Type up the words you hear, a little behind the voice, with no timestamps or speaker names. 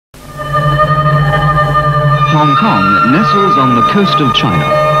Hong Kong nestles on the coast of China.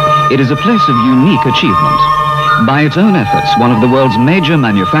 It is a place of unique achievement. By its own efforts, one of the world's major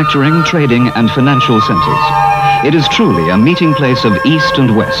manufacturing, trading, and financial centers. It is truly a meeting place of East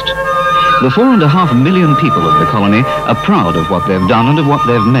and West. The 4.5 million people of the colony are proud of what they've done and of what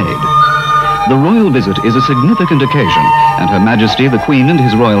they've made. The royal visit is a significant occasion, and Her Majesty the Queen and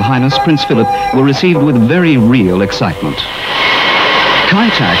His Royal Highness Prince Philip were received with very real excitement. Kai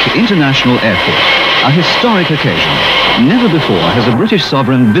Tak International Airport, a historic occasion. Never before has a British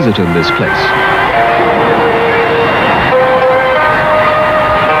sovereign visited this place.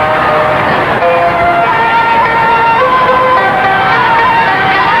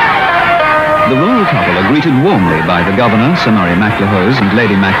 The royal couple are greeted warmly by the Governor, Sir Murray MacLehose and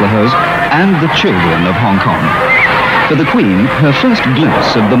Lady MacLehose, and the children of Hong Kong. For the Queen, her first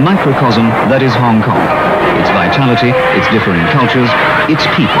glimpse of the microcosm that is Hong Kong. Its vitality, its differing cultures, its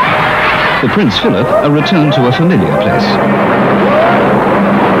people. For Prince Philip, a return to a familiar place.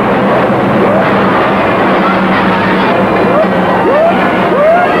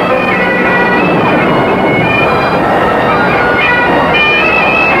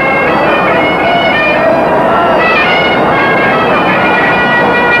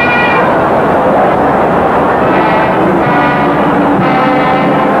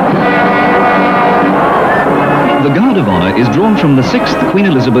 Is drawn from the 6th Queen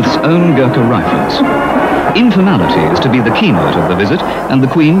Elizabeth's own Gurkha rifles. Informality is to be the keynote of the visit, and the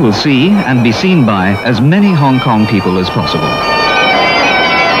Queen will see and be seen by as many Hong Kong people as possible.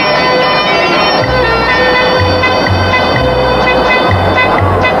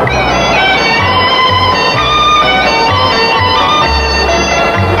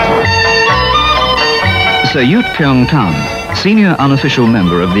 Sir Yut Kyung Tan, senior unofficial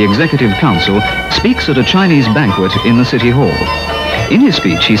member of the Executive Council, speaks at a Chinese banquet in the City Hall. In his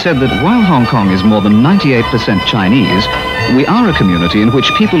speech, he said that while Hong Kong is more than 98% Chinese, we are a community in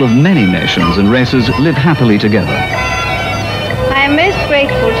which people of many nations and races live happily together. I am most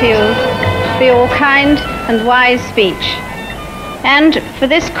grateful to you for your kind and wise speech, and for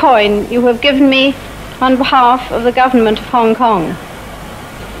this coin you have given me on behalf of the government of Hong Kong.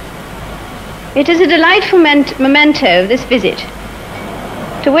 It is a delightful memento of this visit,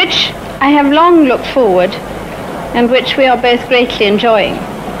 to which I have long looked forward and which we are both greatly enjoying.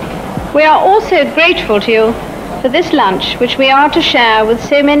 We are also grateful to you for this lunch which we are to share with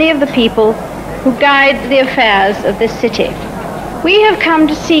so many of the people who guide the affairs of this city. We have come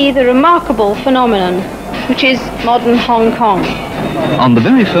to see the remarkable phenomenon which is modern Hong Kong. On the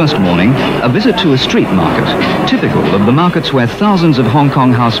very first morning, a visit to a street market, typical of the markets where thousands of Hong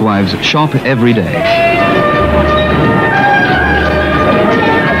Kong housewives shop every day.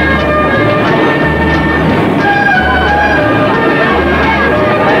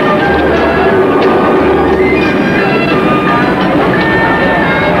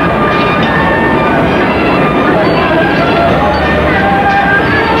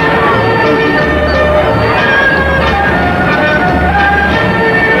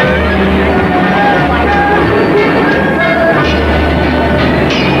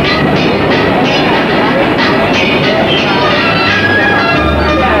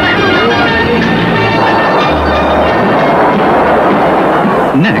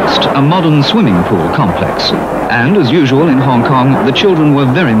 Next, a modern swimming pool complex. And, as usual in Hong Kong, the children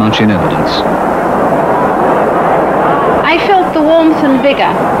were very much in evidence. I felt the warmth and vigor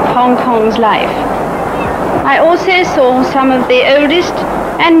of Hong Kong's life. I also saw some of the oldest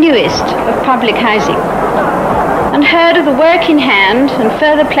and newest of public housing, and heard of the work in hand and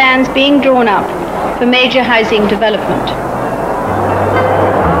further plans being drawn up for major housing development.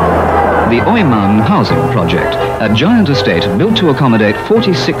 The Oi Man housing project, a giant estate built to accommodate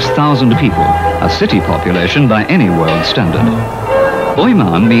 46,000 people, a city population by any world standard. Oi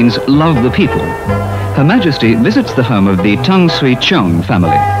Man means love the people. Her Majesty visits the home of the Tang Sui Cheong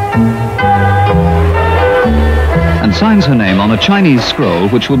family and signs her name on a Chinese scroll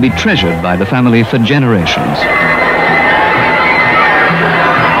which will be treasured by the family for generations.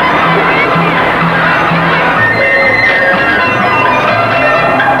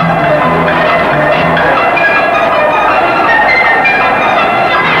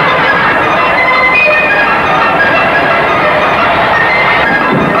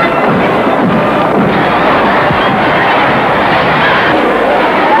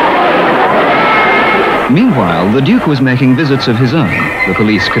 Meanwhile, the Duke was making visits of his own, the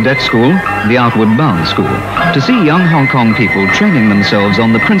Police Cadet School, the Outward Bound School, to see young Hong Kong people training themselves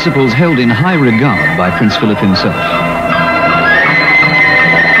on the principles held in high regard by Prince Philip himself.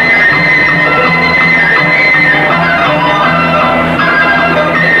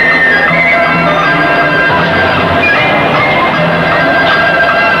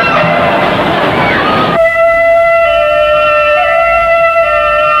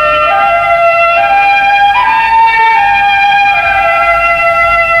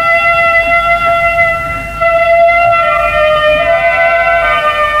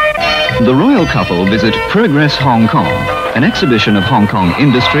 royal couple visit Progress Hong Kong, an exhibition of Hong Kong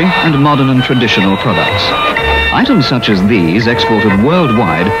industry and modern and traditional products. Items such as these, exported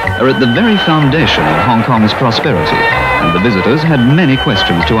worldwide, are at the very foundation of Hong Kong's prosperity, and the visitors had many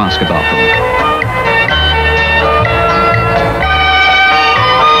questions to ask about them.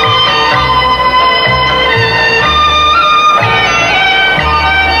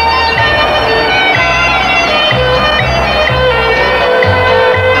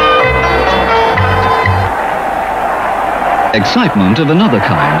 Excitement of another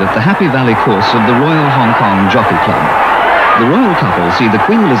kind at the Happy Valley course of the Royal Hong Kong Jockey Club. The royal couple see the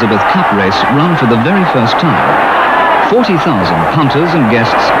Queen Elizabeth Cup race run for the very first time. 40,000 punters and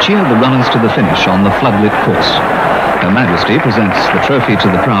guests cheer the runners to the finish on the floodlit course. Her Majesty presents the trophy to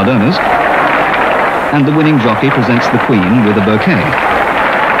the proud owners, and the winning jockey presents the Queen with a bouquet.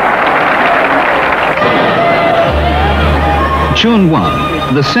 Chun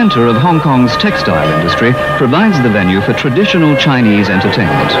Wan, the center of Hong Kong's textile industry, provides the venue for traditional Chinese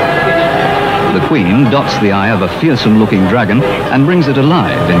entertainment. The Queen dots the eye of a fearsome-looking dragon and brings it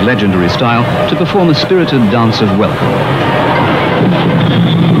alive in legendary style to perform a spirited dance of welcome.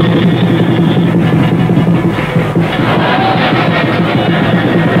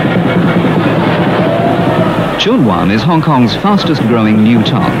 Chun Wan is Hong Kong's fastest-growing new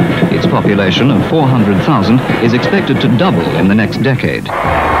town. Its population of 400,000 is expected to double in the next decade.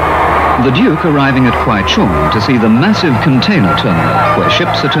 The Duke arriving at Kwai Chung to see the massive container terminal, where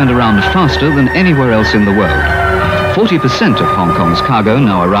ships are turned around faster than anywhere else in the world. 40% of Hong Kong's cargo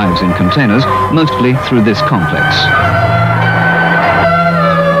now arrives in containers, mostly through this complex.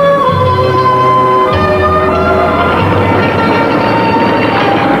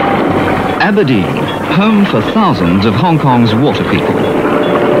 Aberdeen, home for thousands of Hong Kong's water people.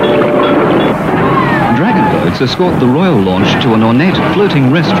 Dragon boats escort the royal launch to an ornate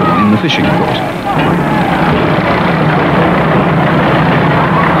floating restaurant in the fishing port.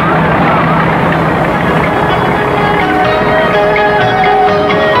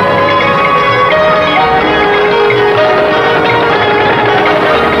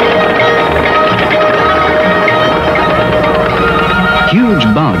 Huge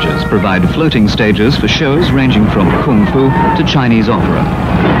barges provide floating stages for shows ranging from kung fu to Chinese opera.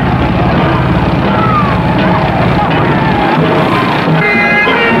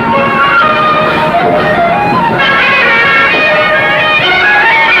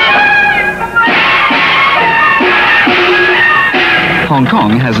 Hong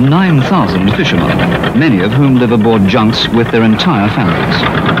Kong has 9,000 fishermen, many of whom live aboard junks with their entire families.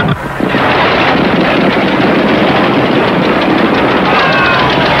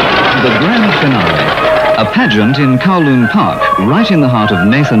 The grand finale, a pageant in Kowloon Park, right in the heart of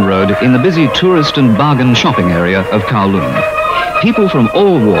Nathan Road in the busy tourist and bargain shopping area of Kowloon. People from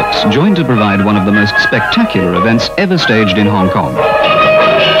all walks join to provide one of the most spectacular events ever staged in Hong Kong.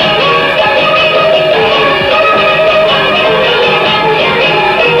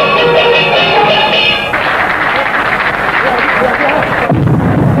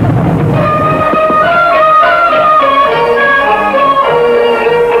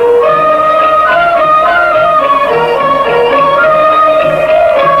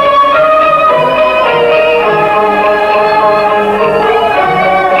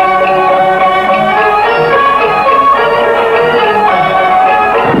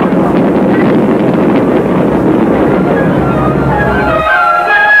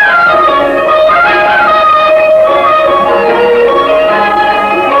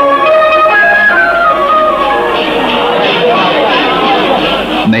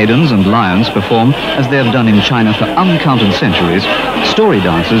 Maidens and lions perform, as they have done in China for uncounted centuries, story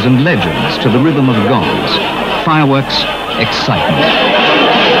dances and legends to the rhythm of gongs, fireworks, excitement.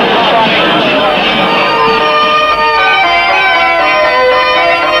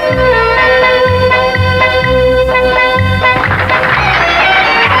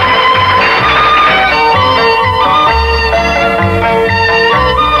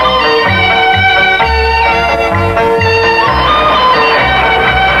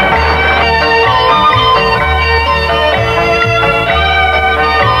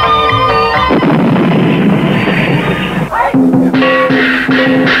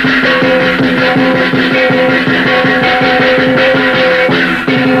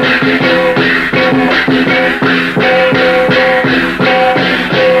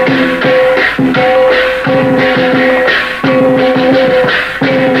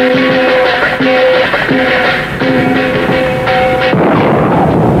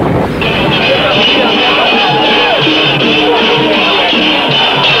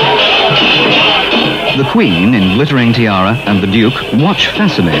 The Queen, in glittering tiara, and the Duke watch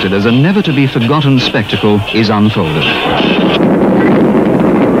fascinated as a never-to-be-forgotten spectacle is unfolded.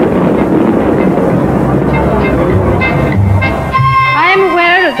 I am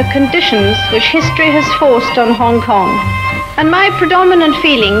aware of the conditions which history has forced on Hong Kong, and my predominant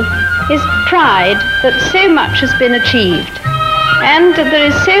feeling is pride that so much has been achieved, and that there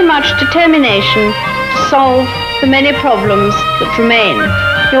is so much determination to solve the many problems that remain.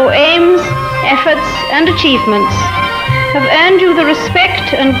 Your aims, efforts, and achievements have earned you the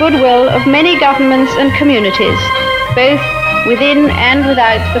respect and goodwill of many governments and communities, both within and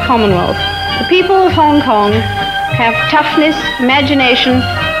without the Commonwealth. The people of Hong Kong have toughness, imagination,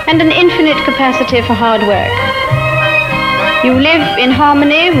 and an infinite capacity for hard work. You live in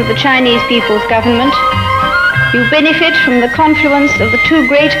harmony with the Chinese People's Government. You benefit from the confluence of the two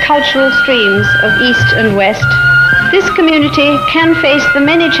great cultural streams of East and West. This community can face the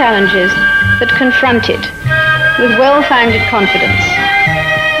many challenges that confront it with well-founded confidence.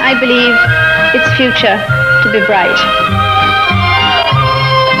 I believe its future to be bright.